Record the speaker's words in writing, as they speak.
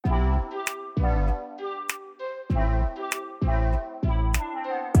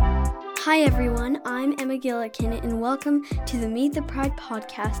Hi everyone, I'm Emma Gillikin and welcome to the Meet the Pride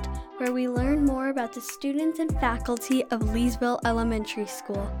podcast, where we learn more about the students and faculty of Leesville Elementary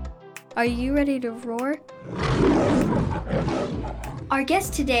School. Are you ready to roar? Our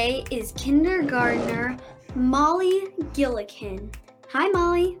guest today is kindergartner Molly Gillikin. Hi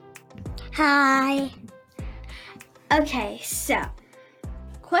Molly. Hi. Okay, so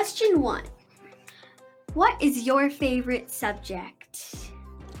question 1. What is your favorite subject?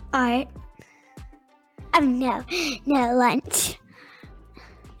 Art. No, lunch.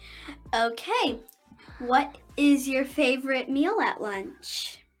 Okay, what is your favorite meal at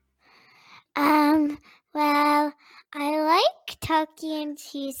lunch? Well, I like turkey and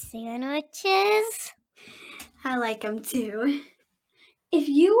cheese sandwiches. I like them too. If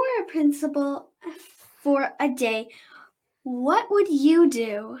you were a principal for a day, what would you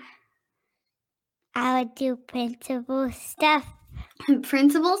do? I would do principal stuff.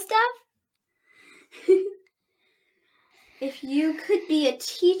 Principal stuff? If you could be a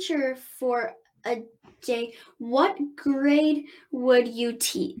teacher for a day, what grade would you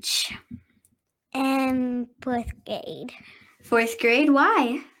teach? Fourth grade. 4th grade?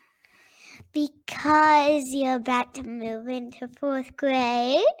 Why? Because you're about to move into 4th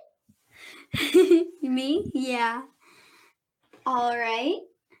grade. Me? Yeah. All right.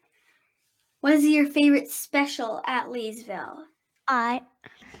 What is your favorite special at Leesville? Art.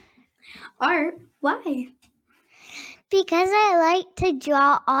 Art? Why? Because I like to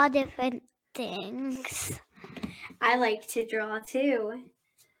draw all different things. I like to draw too.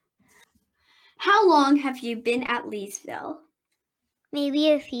 How long have you been at Leesville? Maybe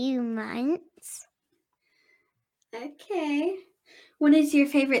a few months. Okay. What is your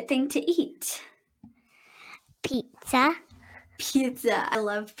favorite thing to eat? Pizza. Pizza. I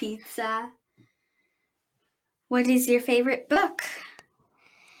love pizza. What is your favorite book?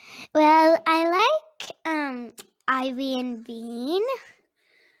 Well, I like Ivy and Bean.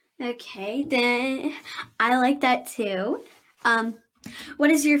 Okay, then I like that too. What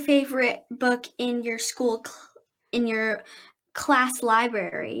is your favorite book in your school, in your class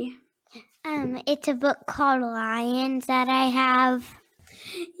library? It's a book called Lions that I have.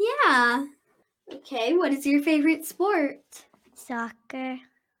 Yeah. Okay, what is your favorite sport? Soccer.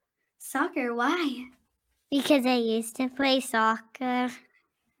 Soccer, why? Because I used to play soccer.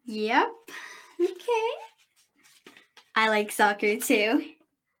 Yep. Okay. I like soccer too.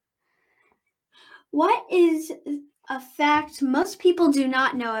 What is a fact most people do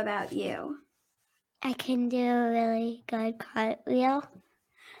not know about you? I can do a really good cartwheel.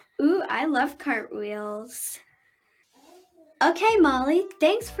 Ooh, I love cartwheels. Okay, Molly,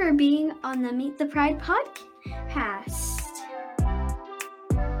 thanks for being on the Meet the Pride podcast.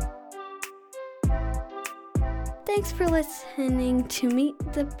 Thanks for listening to Meet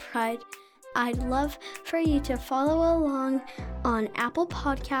the Pride. I'd love for you to follow along on Apple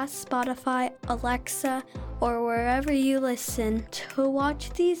Podcasts, Spotify, Alexa, or wherever you listen. To watch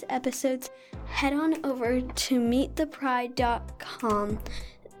these episodes, head on over to meetthepride.com.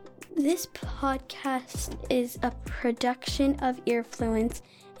 This podcast is a production of Earfluence.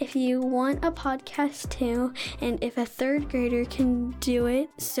 If you want a podcast too, and if a 3rd grader can do it,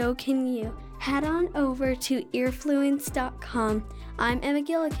 so can you. Head on over to earfluence.com. I'm Emma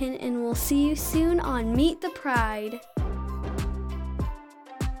Gillikin, and we'll see you soon on Meet the Pride.